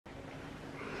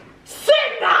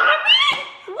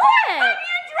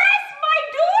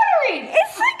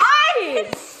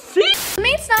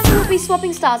be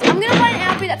swapping styles. I'm gonna buy an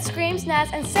outfit that screams Naz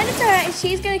and send it to her, and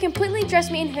she's gonna completely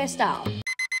dress me in her style.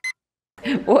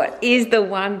 What is the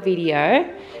one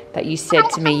video that you said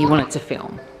to me you wanted to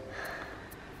film?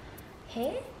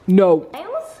 Hair? No.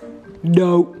 Nails?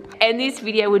 No. And this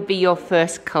video would be your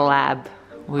first collab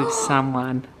with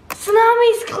someone.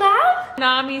 Txunamy's collab?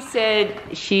 Txunamy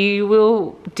said she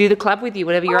will do the collab with you,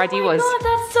 whatever your idea was. Oh my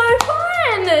god, that's so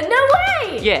fun! No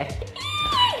way! Yeah.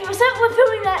 So we're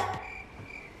filming that.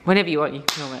 Whenever you want, you can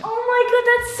film it. Oh my god,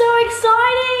 that's so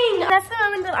exciting! That's the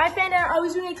moment that I found out I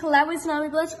was doing a collab with Txunamy,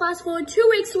 but let's fast forward 2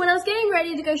 weeks to when I was getting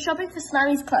ready to go shopping for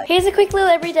Txunamy's clothes. Here's a quick little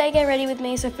everyday get ready with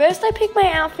me. So first I pick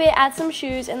my outfit, add some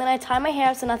shoes, and then I tie my hair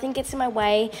up so nothing gets in my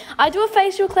way. I do a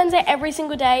facial cleanser every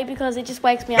single day because it just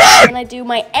wakes me up. And I do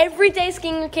my everyday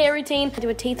skincare routine. I do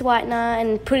a teeth whitener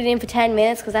and put it in for 10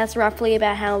 minutes because that's roughly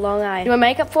about how long I do my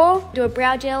makeup for. Do a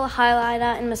brow gel,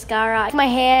 highlighter, and mascara. My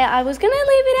hair, I was gonna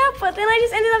leave it out, but then I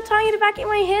just ended up tying it back in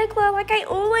my hair club like I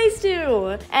always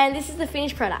do. And this is the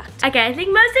finished product. Okay, I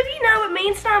think most of you know, but me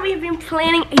and Txunamy have been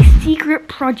planning a secret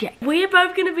project. We are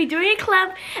both going to be doing a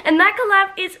collab, and that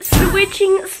collab is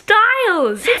switching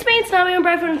styles. Since me and Txunamy are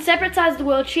both on separate sides of the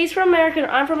world, she's from America and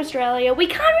I'm from Australia, we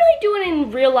can't really do it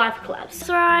in real life collabs.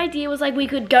 So our idea was like we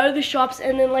could go to the shops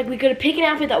and then like we could pick an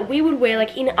outfit that we would wear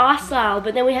like in our style,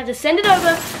 but then we have to send it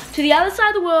over to the other side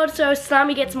of the world so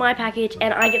Txunamy gets my package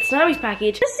and I get Txunamy's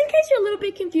package. Just in case you're a little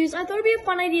bit confused, I thought it'd be a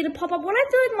fun idea to pop up what I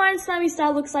feel like my and Txunamy's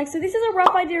style looks like. So this is a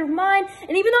rough idea of mine,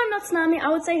 and even though I'm not Txunamy, I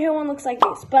would say her one looks like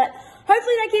this. But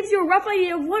hopefully that gives you a rough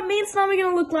idea of what me and Txunamy are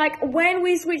gonna look like when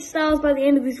we switch styles by the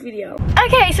end of this video.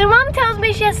 Okay, so mom tells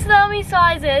me she has Txunamy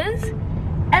sizes,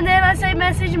 and then I say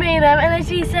message me them, and then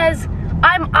she says,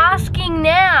 I'm asking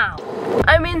now.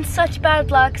 I'm in such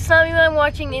bad luck. Txunamy, when I'm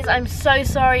watching this, I'm so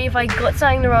sorry if I got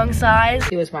something the wrong size.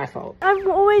 It was my fault. I've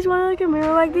always wanted like a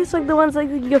mirror like this, like the ones like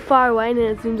you get far away and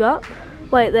then it zooms up.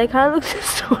 Wait, they kind of look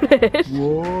distorted.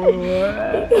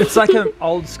 Whoa. It's like an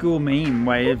old school meme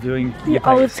way of doing your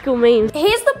old school memes.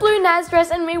 Here's the blue Naz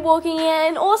dress and me walking in,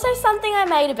 and also something I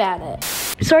made about it.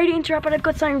 Sorry to interrupt, but I've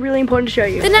got something really important to show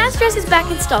you. The Naz dress is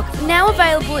back in stock, now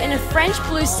available in a French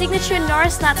blue signature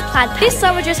Norris Nuts plaid. This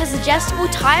summer dress has adjustable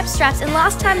tie-up straps, and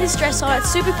last time this dress sold out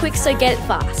super quick, so get it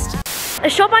fast. A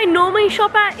shop I normally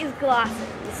shop at is Glasses.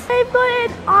 They've got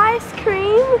an ice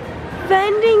cream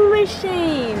vending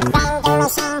machine.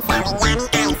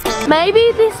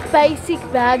 Maybe this basic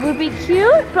bag would be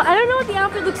cute, but I don't know what the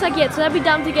outfit looks like yet, so that'd be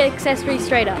dumb to get accessories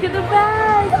straight up. Look at the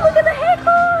bag, look at the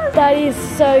haircut. That is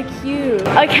so cute.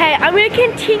 Okay, I'm gonna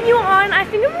continue on. I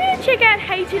think I'm gonna check out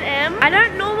H&M. I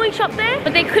don't normally shop there,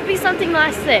 but there could be something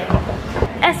nice there.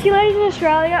 Escalators in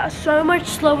Australia are so much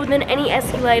slower than any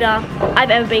escalator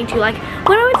I've ever been to. Like,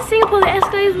 when I went to Singapore, the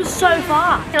escalators were so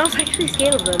fast, and I was actually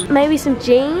scared of them. Maybe some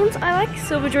jeans. I like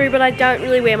silver jewelry, but I don't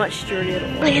really wear much jewelry at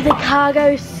all. Look at the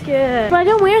cargo skirt. But I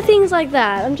don't wear things like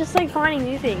that. I'm just like finding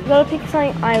new things. Gotta pick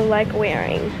something I like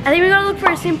wearing. I think we gotta look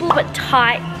for a simple but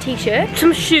tight t-shirt.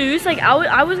 Some shoes, like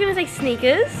I was gonna say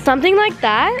sneakers. Something like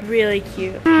that. Really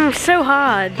cute. So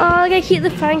hard. Oh, look how cute the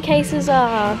phone cases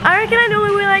are. I reckon I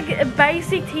normally wear like a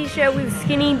basic t-shirt with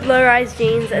skinny low-rise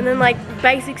jeans and then like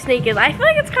basic sneakers. I feel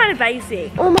like it's kind of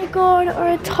basic. Oh my god, or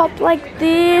a top like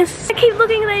this. I keep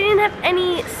looking, they didn't have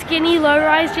any skinny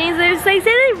low-rise jeans. They say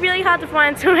they're really hard to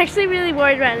find, so I'm actually really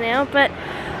worried right now. But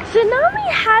Txunamy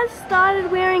has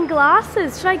started wearing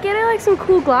glasses. Should I get her like some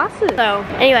cool glasses? So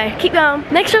anyway, keep going.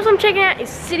 Next shops I'm checking out is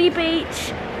City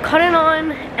Beach, Cotton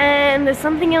On, and there's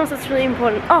something else that's really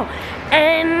important. Oh,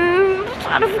 and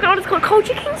I don't forget what it's called.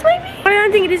 Culture Kings maybe? I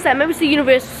don't think it is that. Maybe it's the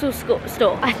Universal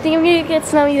store. I think I'm gonna get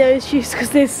Txunamy those shoes because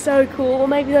they're so cool. Or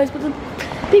maybe those, but the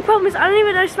big problem is I don't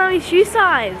even know Txunamy's shoe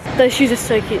size. Those shoes are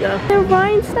so cute though. They're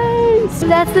rhinestones.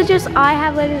 That's the dress I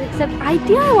have later, except I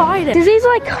DIY'd it. Since these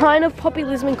are like kind of Poppy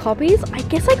Lisbon copies, I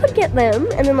guess I could get them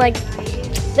and then like,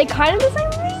 they kind of the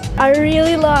same thing. I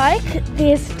really like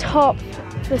this top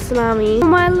for Txunamy. Oh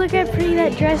my, look how pretty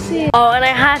that dress is. Oh, and I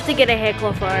have to get a hair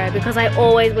cloth for her because I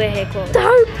always wear hair cloths.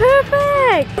 So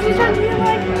perfect! Which I really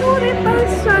like. Oh, they're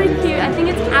both so cute. I think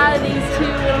it's out of these two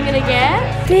that I'm gonna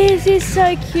get. This is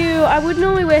so cute. I would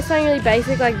normally wear something really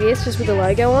basic like this, just with the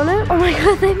logo on it. Oh my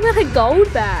god, they've got a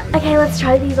gold bag. Okay, let's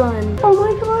try these on. Oh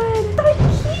my god, so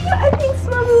cute. I think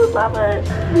Txunamy would love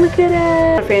it. Look at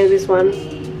it. I'm a fan of this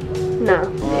one. No.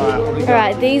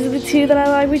 Alright, these are the two that I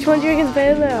like. Which one do you reckon is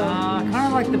better though? I kind of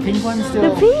of like the pink one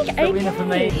still. The pink, the winner for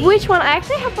me. Which one? I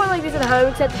actually have one like this at home,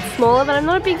 except it's smaller, but I'm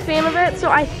not a big fan of it. So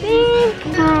I think,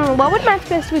 what would match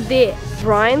best with this?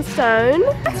 Rhinestone.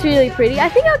 That's really pretty. I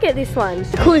think I'll get this one.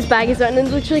 The coolest bag is that, and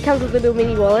it literally comes with a little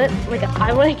mini wallet. Like,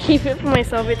 I want to keep it for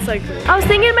myself. It's so cool. I was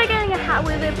thinking about getting a hat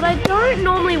with it, but I don't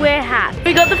normally wear hats.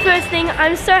 We got the first thing.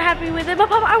 I'm so happy with it. But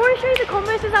Papa, I want to show you the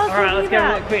Converses I was talking about.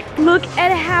 Alright, let's go real quick. Look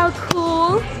at how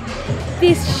cool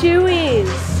this shoe is.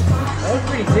 That was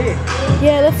pretty sick.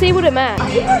 Yeah, let's see what it matches. I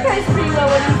think that goes pretty well.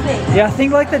 What do you think? Yeah, I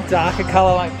think like the darker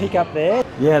colour might pick up there.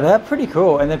 Yeah, they're pretty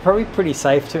cool, and they're probably pretty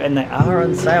safe too, and they are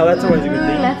on sale. That's always a good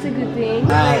thing. That's a good thing.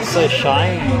 Ah, it's so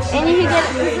shiny. And you can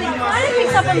get it, it kind of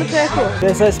picks up on the purple.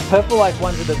 There's those purple like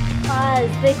ones with the...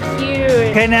 They're cute.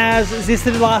 Okay, now is this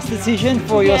the last decision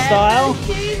for your style? For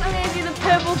the shoes, I'm going to do the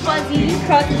purple fuzzy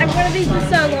crocs. I've wanted these for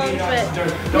so long, but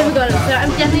never got them. So I'm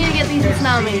definitely going to get these with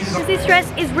Txunamy. This dress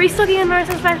is restocking on Norris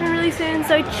Nuts fashion really soon,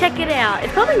 so check it out.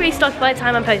 It's probably restocked by the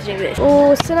time I'm posting this.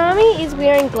 Oh, Txunamy is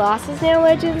wearing glasses now,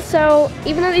 legends. So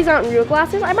even though these aren't real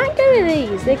glasses, I might go with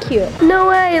these. They're cute. No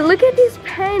way, look at this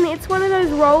pen. It's one of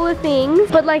those roller things,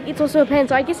 but like it's also a pen.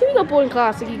 So I guess if you got bored in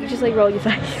class, like you could just like roll your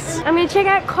face. I'm going to check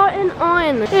out Cotton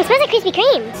On. It smells like Krispy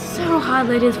Kreme. So hard,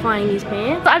 ladies, finding these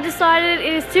pants. I've decided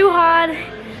it is too hard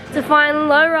to find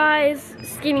low-rise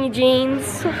skinny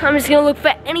jeans. I'm just gonna look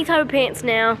for any type of pants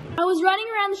now. I was running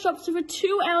around the shop for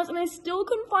 2 hours and I still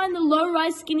couldn't find the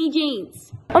low-rise skinny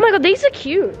jeans. Oh my god, these are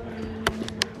cute.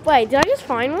 Wait, did I just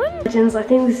find one? Legends, I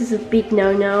think this is a big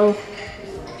no-no.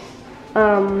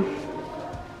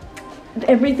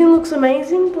 Everything looks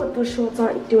amazing, but the shorts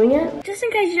aren't doing it. Just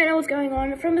in case you don't know what's going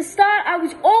on, from the start, I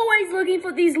was always looking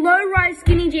for these low-rise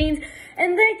skinny jeans,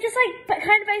 and they just like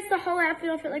kind of based the whole outfit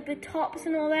off it, like the tops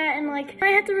and all that, and like I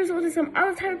had to resort to some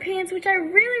other type of pants, which I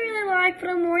really like, but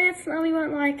I'm worried that Txunamy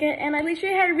won't like it, and I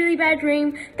literally had a really bad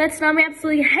dream that Txunamy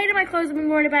absolutely hated my clothes and been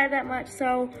worried about it that much,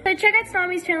 so check out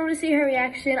Txunamy's channel to see her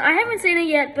reaction. I haven't seen it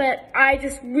yet, but I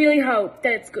just really hope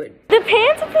that it's good. The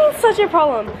pants have been such a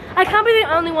problem. I can't be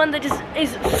the only one that just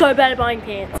is so bad at buying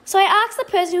pants. So I asked the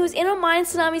person who was in on mine and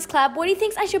Txunamy's collab what he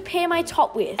thinks I should pair my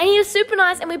top with. And he was super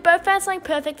nice, and we both found something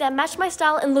perfect that matched my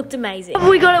style and looked amazing.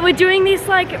 We got it. We're doing this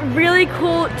like really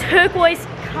cool turquoise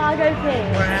cargo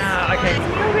thing. Wow, okay. These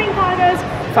neon green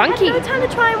cargos. Funky. I have no time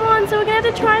to try them on, so we're gonna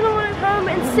have to try them on at home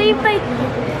and see if they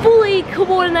fully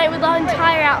coordinate with the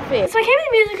entire outfit. So I came to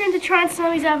the music room to try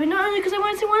Txunamy's outfit, not only because I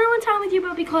wanted to one-on-one time with you,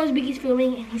 but because Biggie's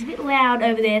filming and he's a bit loud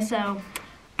over there, so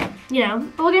you know.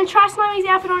 But we're gonna try Txunamy's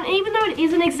outfit on, even though it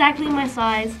isn't exactly my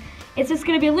size. It's just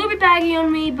gonna be a little bit baggy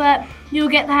on me, but you'll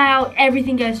get how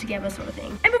everything goes together sort of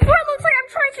thing. And before it looks like I'm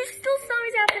trying to steal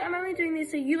Txunamy's outfit, I'm only doing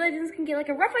this so you legends can get like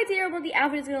a rough idea of what the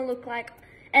outfit is gonna look like.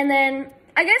 And then,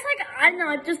 I guess like, I don't know,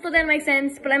 I just thought that makes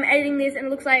sense, but I'm editing this and it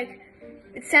looks like,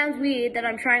 it sounds weird that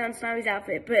I'm trying on Txunamy's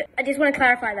outfit, but I just wanna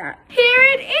clarify that. Here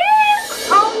it is!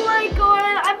 Oh my god,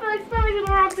 I feel like Txunamy's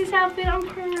gonna rock this outfit. I'm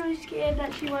really scared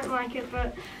that she won't like it,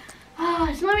 but,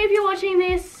 Txunamy, if you're watching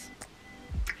this,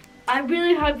 I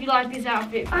really hope you like this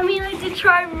outfit. I mean, I did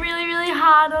try really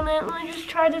hard on it, and I just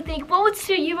tried to think what would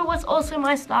suit you, but what's also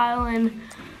my style, and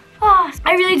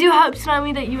I really do hope,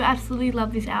 Txunamy, that you absolutely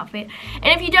love this outfit. And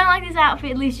if you don't like this outfit,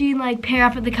 at least you can like pair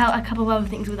up with a couple of other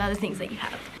things with other things that you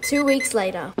have. 2 weeks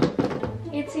later.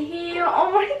 It's here.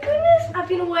 Oh my goodness. I've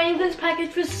been waiting for this package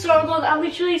for so long. I'm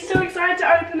literally so excited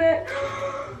to open it.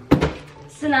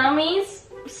 Txunamy's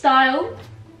style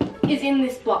is in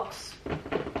this box.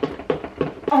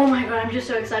 Oh my god, I'm just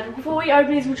so excited. Before we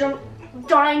open this, which I'm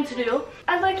dying to do,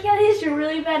 I was like, yeah, this is a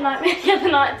really bad nightmare the other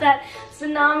night that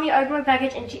Txunamy opened my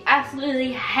package and she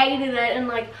absolutely hated it, and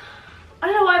like, I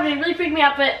don't know why, but it really freaked me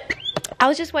out. But I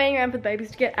was just waiting around for the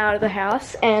babies to get out of the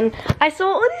house, and I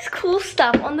saw all this cool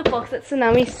stuff on the box that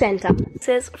Txunamy sent us. It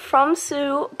says, from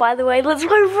Sue, by the way, let's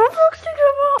play Roblox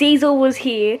together. Diesel was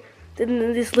here,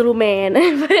 this little man.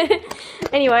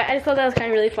 But anyway, I just thought that was kind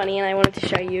of really funny, and I wanted to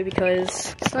show you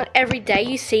because it's not every day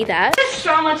you see that. There's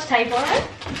so much tape on it.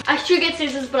 I should get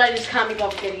scissors, but I just can't be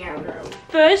bothered getting out of the room.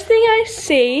 First thing I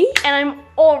see, and I'm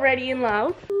already in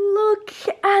love. Look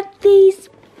at these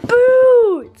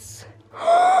boots.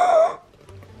 Oh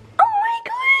my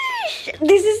gosh!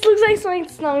 This looks like something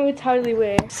Txunamy would totally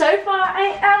wear. So far,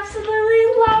 I absolutely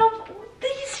love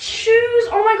these shoes.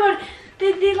 Oh my god,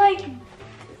 they're like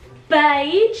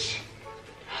beige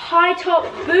high top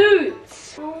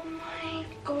boots. Oh my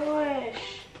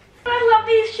gosh. I love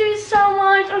these shoes so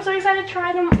much. I'm so excited to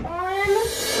try them on.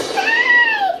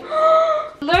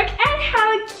 Look at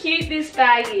how cute cute this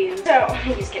bag is. So let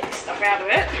me just get this stuff out of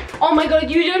it. Oh my god,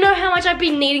 you don't know how much I've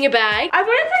been needing a bag. I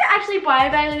wanted to actually buy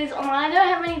a bag like this online. I don't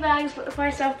have any bags for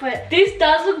myself, but this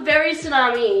does look very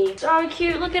Txunamy. So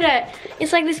cute, look at it.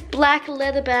 It's like this black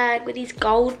leather bag with these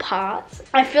gold parts.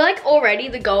 I feel like already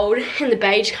the gold and the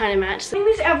beige kind of match. I think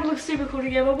this outfit looks super cool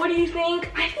together. What do you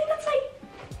think? I think that's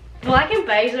like, black and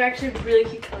beige are actually really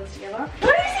cute colors together.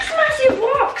 What is this massive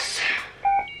box?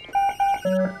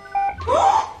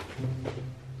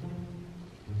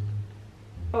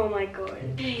 Oh my god.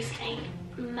 It is a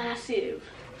massive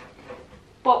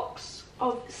box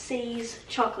of C's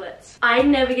chocolates. I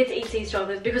never get to eat C's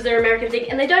chocolates because they're American thing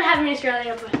and they don't have them in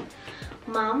Australia, but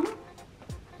Mum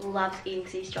loves eating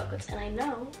C's chocolates and I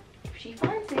know if she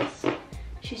finds this,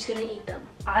 she's gonna eat them.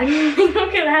 I think I'm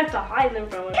gonna have to hide them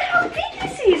from her. Look how big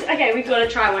this is! Okay, we've gotta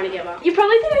try one together. You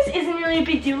probably think this isn't really a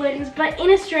big deal, ladies, but in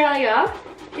Australia,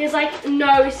 there's like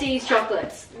no C's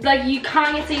chocolates. Like you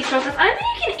can't get C's chocolates. I don't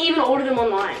think you can even order them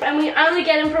online. And we only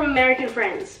get them from American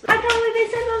friends. I can't believe they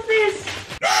sent us this.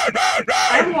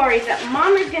 I'm worried that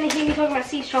Mum is gonna hear me talking about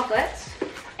C's chocolates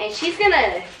and she's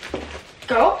gonna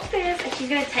go upstairs and she's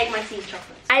gonna take my C's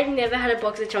chocolates. I've never had a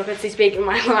box of chocolates this big in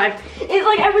my life. It's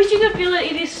like, I wish you could feel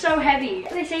it. It is so heavy.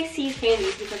 They say C's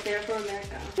candies because they're from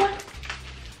America. What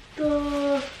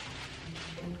the?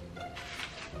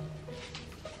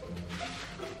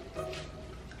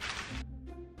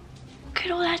 Look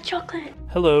at all that chocolate.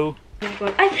 Hello. Oh my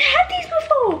god, I've had these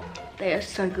before. They are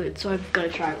so good, so I've got to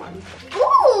try one.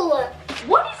 Ooh,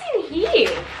 what is in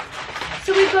here?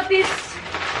 So we've got this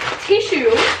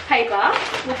tissue paper.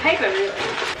 Well, paper really.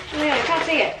 Yeah, I can't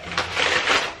see it.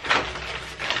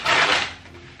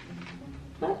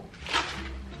 What?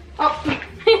 Oh,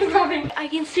 there's nothing. I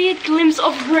can see a glimpse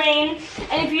of green.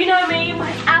 And if you know me,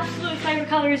 my absolute favorite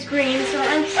color is green, so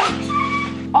I'm so excited.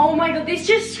 Oh my god, this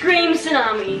just screams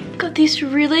Txunamy. Got this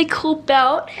really cool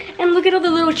belt, and look at all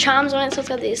the little charms on it. So it's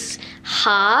got this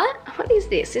heart. What is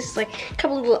this? This is like a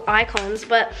couple of little icons,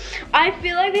 but I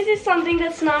feel like this is something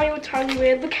that Txunamy would totally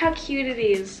wear. Look how cute it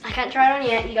is. I can't try it on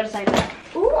yet, you gotta say that.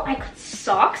 Ooh, I got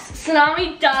socks.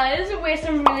 Txunamy does wear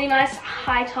some really nice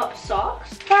high top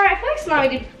socks. Alright, I feel like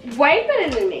Txunamy did way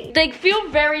better than me. They feel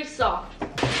very soft.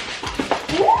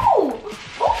 Ooh!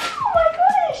 Oh my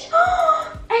gosh!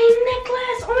 A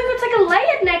necklace! Oh my god, it's like a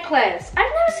layered necklace.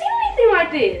 I've never seen anything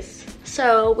like this.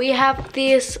 So we have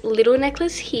this little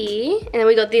necklace here, and then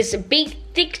we got this big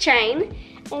thick chain,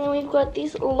 and then we've got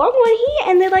this long one here,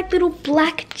 and they're like little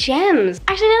black gems.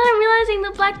 Actually, now that I'm realizing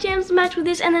the black gems match with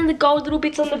this, and then the gold little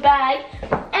bits on the bag,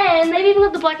 and they've even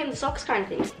got the black in the socks kind of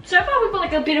thing. So far we've got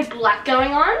like a bit of black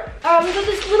going on. We've got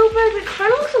this little bag that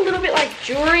kind of looks a little bit like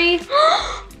jewelry.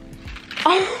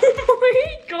 Oh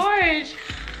my gosh.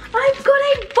 I've got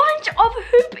a bunch of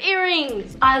hoop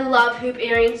earrings. I love hoop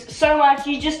earrings so much.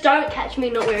 You just don't catch me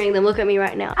not wearing them. Look at me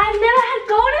right now. I've never had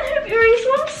golden hoop earrings,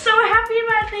 so I'm so happy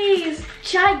about these.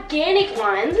 Gigantic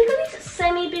ones. We've got these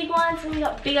semi-big ones, and we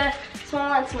got bigger,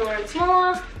 smaller, and smaller, and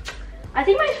smaller. I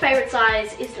think my favorite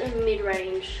size is the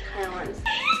mid-range kind of ones.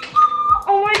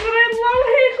 Oh my god, I love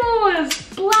hair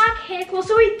claws! Black hair claws.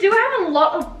 So we do have a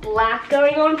lot of black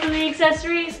going on for the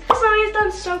accessories. Txunamy has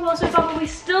done so well so far, but we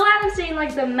still haven't seen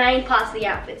like the main parts of the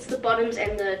outfits, the bottoms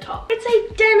and the top. It's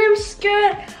a denim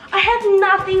skirt. I have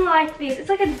nothing like this. It's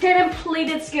like a denim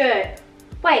pleated skirt.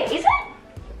 Wait, is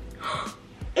it?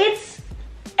 It's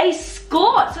a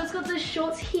skirt. So it's got the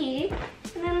shorts here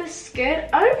and then the skirt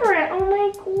over it. Oh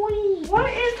my god. What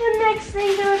is the next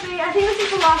thing gonna be? I think this is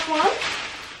the last one.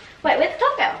 Wait, where's the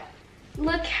top go?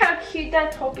 Look how cute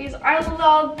that top is. I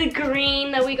love the green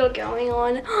that we got going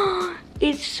on.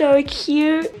 It's so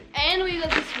cute. And we got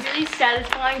this really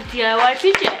satisfying DIY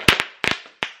fidget.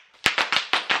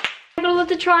 I got a lot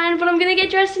to try on, but I'm gonna get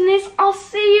dressed in this. I'll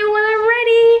see you when I'm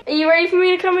ready. Are you ready for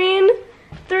me to come in?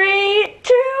 3,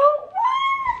 2,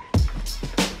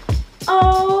 1.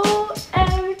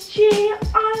 OMG,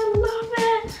 I love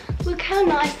it. Look how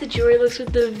nice the jewelry looks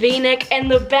with the V-neck and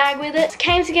the bag with it. It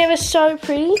came together so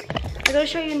pretty. I gotta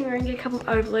show you in the mirror and get a couple of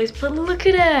overlays, but look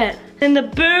at it. And the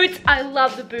boots, I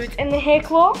love the boots. And the hair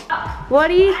claw. What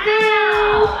do you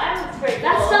think?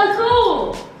 That's so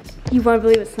cool. You won't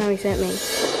believe what Txunamy sent me.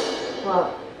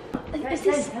 What? Is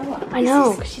this? I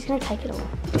know, because she's gonna take it all.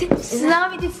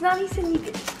 Txunamy, did Txunamy send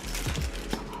you?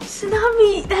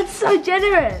 Txunamy, that's so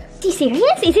generous. Are you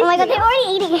serious? Is it? Oh my god, they're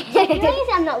already eating it.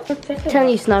 I'm not. Telling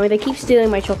you, Txunamy, they keep stealing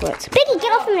my chocolates. Becky,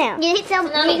 get off them now. You need some.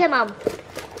 You need some, Mum.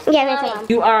 Yeah, that's Mum.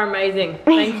 You are amazing.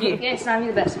 Thank you. Yeah, Txunamy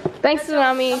the best. Thanks,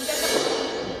 Txunamy.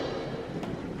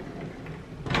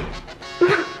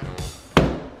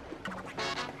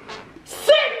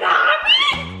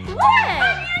 Txunamy? What?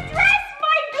 Have you dressed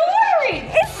my jewelry?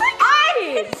 It's like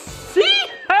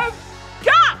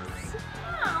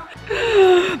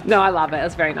No, I love it. It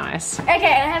was very nice. Okay,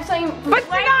 and I have something. But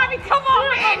Txunamy, come on,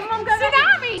 man!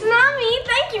 Txunamy! Txunamy,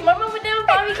 thank you. My mum would never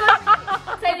buy me clothes.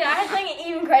 So I have something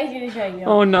even crazier to show you.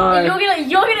 Oh no.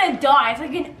 You're gonna die. It's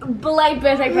like a belated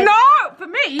birthday present. No! For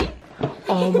me?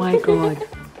 Oh my god.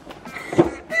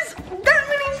 There's that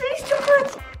many Swiss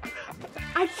chocolates.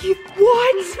 Are you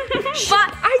what?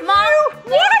 But Mum,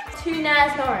 what? 2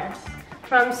 Norris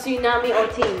from Txunamy or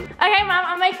Team. Okay, Mum,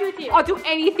 I'll make it with you. I'll do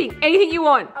anything you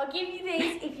want. I'll give you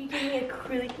these if you give me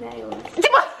acrylic nails.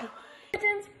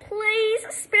 Please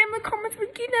spam the comments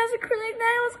with cute nails, acrylic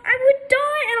nails. I would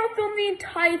die, and I'll film the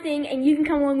entire thing, and you can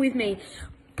come along with me.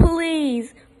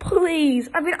 Please, please.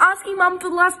 I've been asking Mum for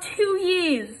the last 2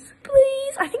 years.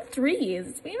 Please, I think 3 years.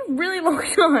 It's been a really long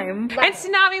time. And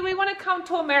Txunamy, we want to come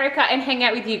to America and hang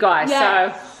out with you guys.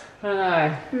 Yes. So, I don't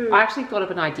know. I actually thought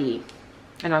of an idea,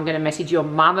 and I'm going to message your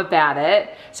mum about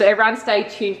it. So everyone stay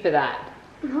tuned for that.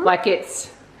 Like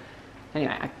it's,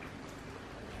 anyway.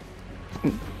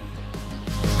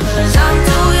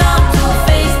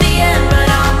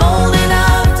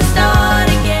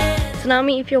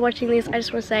 Txunamy, if you're watching this, I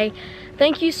just want to say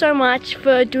thank you so much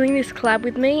for doing this collab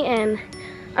with me, and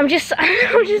I'm just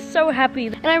so happy.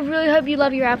 And I really hope you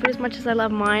love your outfit as much as I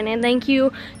love mine, and thank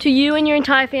you to you and your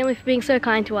entire family for being so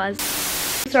kind to us.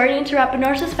 Sorry to interrupt, but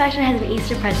Norris's fashion has an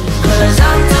Easter present.